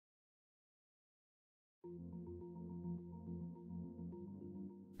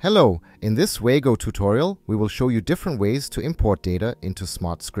Hello, in this WAGO tutorial, we will show you different ways to import data into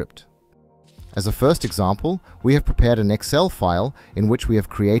SmartScript. As a first example, we have prepared an Excel file in which we have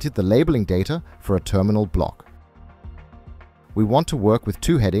created the labeling data for a terminal block. We want to work with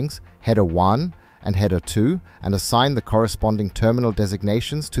two headings, Header 1 and Header 2, and assign the corresponding terminal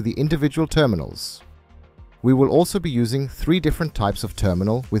designations to the individual terminals. We will also be using three different types of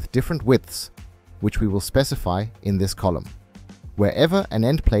terminal with different widths, which we will specify in this column. Wherever an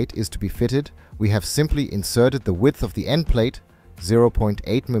end plate is to be fitted, we have simply inserted the width of the end plate, 0.8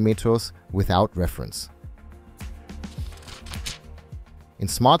 mm, without reference. In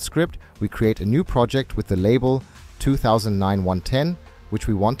SmartScript, we create a new project with the label 2009-110, which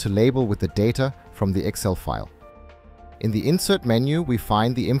we want to label with the data from the Excel file. In the Insert menu, we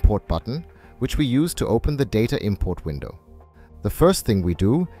find the Import button, which we use to open the data import window. The first thing we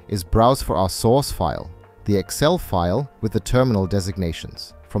do is browse for our source file, the Excel file with the terminal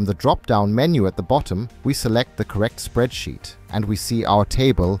designations. From the drop-down menu at the bottom, we select the correct spreadsheet and we see our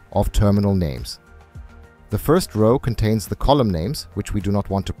table of terminal names. The first row contains the column names, which we do not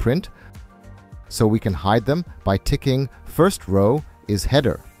want to print, so we can hide them by ticking First row is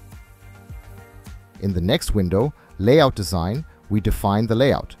header. In the next window, Layout Design, we define the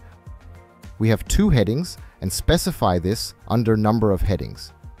layout. We have two headings and specify this under Number of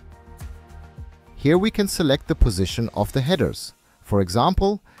headings. Here we can select the position of the headers. For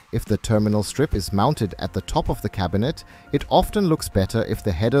example, if the terminal strip is mounted at the top of the cabinet, it often looks better if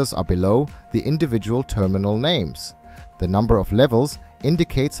the headers are below the individual terminal names. The number of levels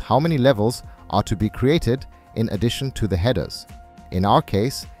indicates how many levels are to be created in addition to the headers. In our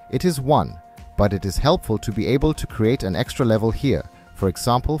case, it is 1, but it is helpful to be able to create an extra level here, for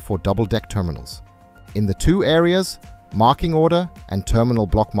example for double-deck terminals. In the two areas, Marking Order and Terminal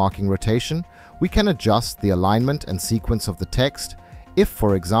Block Marking Rotation, we can adjust the alignment and sequence of the text if,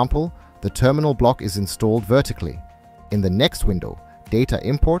 for example, the terminal block is installed vertically. In the next window, Data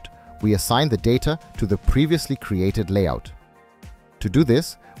Import, we assign the data to the previously created layout. To do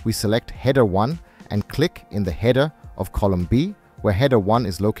this, we select Header 1 and click in the header of column B, where Header 1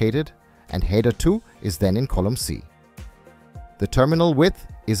 is located, and Header 2 is then in column C. The terminal width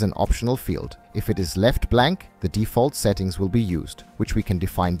is an optional field. If it is left blank, the default settings will be used, which we can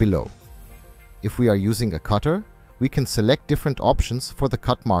define below. If we are using a cutter, we can select different options for the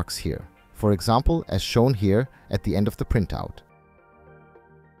cut marks here, for example as shown here at the end of the printout.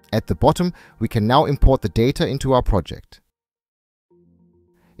 At the bottom, we can now import the data into our project.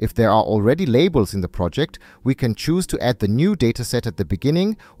 If there are already labels in the project, we can choose to add the new dataset at the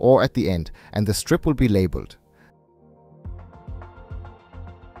beginning or at the end, and the strip will be labeled.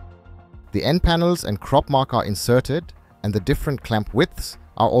 The end panels and crop mark are inserted, and the different clamp widths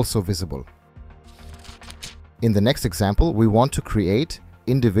are also visible. In the next example, we want to create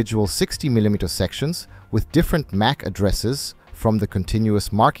individual 60 mm sections with different MAC addresses from the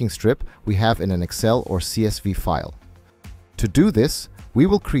continuous marking strip we have in an Excel or CSV file. To do this, we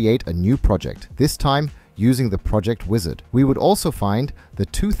will create a new project, this time using the project wizard. We would also find the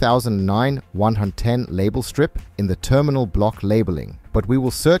 2009-110 label strip in the terminal block labeling, but we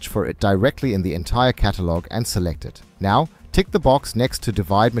will search for it directly in the entire catalog and select it. Now, tick the box next to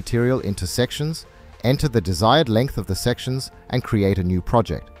divide material into sections, enter the desired length of the sections and create a new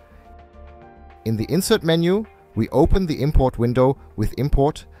project. In the Insert menu, we open the Import window with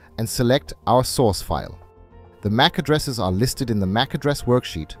Import and select our source file. The MAC addresses are listed in the MAC address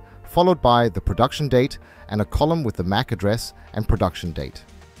worksheet, followed by the production date and a column with the MAC address and production date.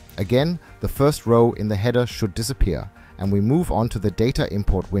 Again, the first row in the header should disappear, and we move on to the Data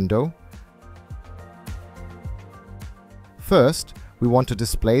Import window. First, we want to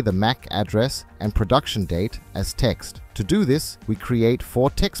display the MAC address and production date as text. To do this, we create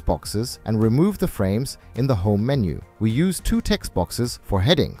 4 text boxes and remove the frames in the Home menu. We use 2 text boxes for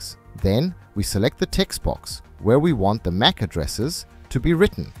headings. Then, we select the text box where we want the MAC addresses to be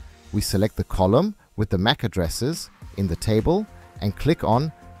written. We select the column with the MAC addresses in the table and click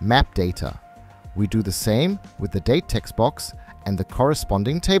on Map Data. We do the same with the date text box and the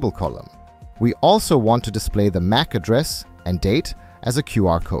corresponding table column. We also want to display the MAC address and date as a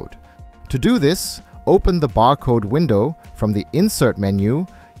QR code. To do this, open the barcode window from the Insert menu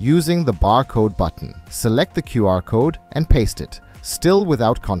using the barcode button. Select the QR code and paste it, still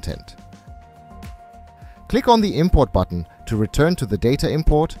without content. Click on the Import button to return to the data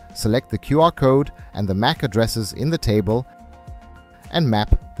import, select the QR code and the MAC addresses in the table and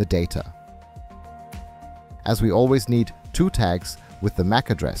map the data. As we always need 2 tags with the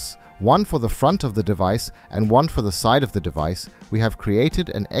MAC address, one for the front of the device and one for the side of the device, we have created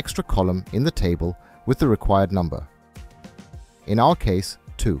an extra column in the table with the required number. In our case,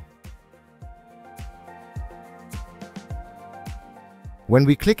 2. When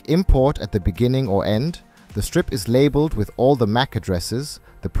we click Import at the beginning or end, the strip is labeled with all the MAC addresses,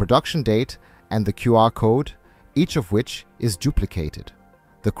 the production date, and the QR code, each of which is duplicated.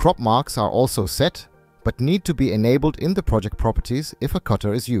 The crop marks are also set, but need to be enabled in the project properties if a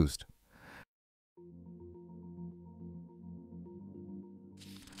cutter is used.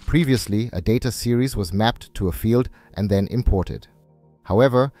 Previously, a data series was mapped to a field and then imported.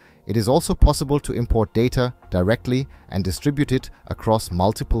 However, it is also possible to import data directly and distribute it across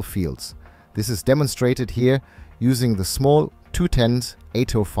multiple fields. This is demonstrated here using the small 210s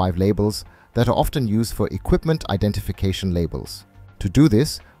 805 labels that are often used for equipment identification labels. To do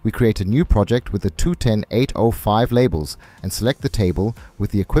this, we create a new project with the 210 805 labels and select the table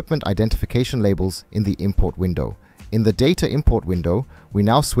with the equipment identification labels in the import window. In the data import window, we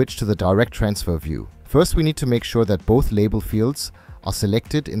now switch to the direct transfer view. First, we need to make sure that both label fields are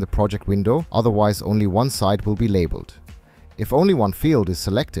selected in the project window, otherwise only one side will be labeled. If only one field is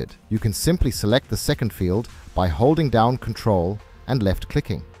selected, you can simply select the second field by holding down Ctrl and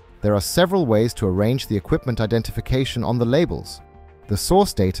left-clicking. There are several ways to arrange the equipment identification on the labels. The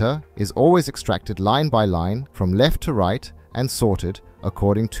source data is always extracted line by line from left to right and sorted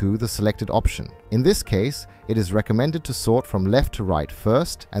according to the selected option. In this case, it is recommended to sort from left to right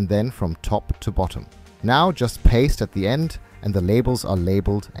first and then from top to bottom. Now just paste at the end and the labels are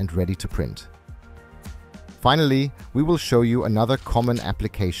labeled and ready to print. Finally, we will show you another common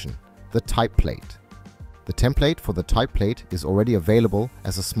application, the type plate. The template for the type plate is already available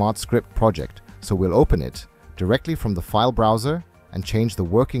as a SmartScript project, so we'll open it directly from the file browser and change the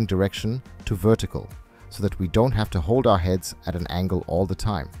working direction to vertical, so that we don't have to hold our heads at an angle all the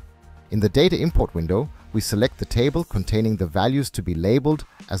time. In the data import window, we select the table containing the values to be labeled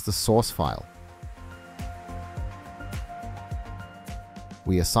as the source file.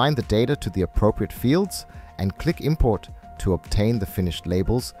 We assign the data to the appropriate fields and click Import to obtain the finished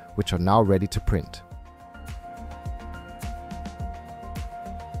labels, which are now ready to print.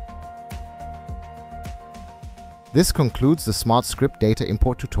 This concludes the SmartScript data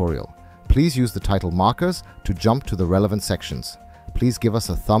import tutorial. Please use the title markers to jump to the relevant sections. Please give us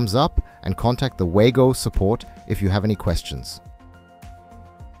a thumbs up and contact the WAGO support if you have any questions.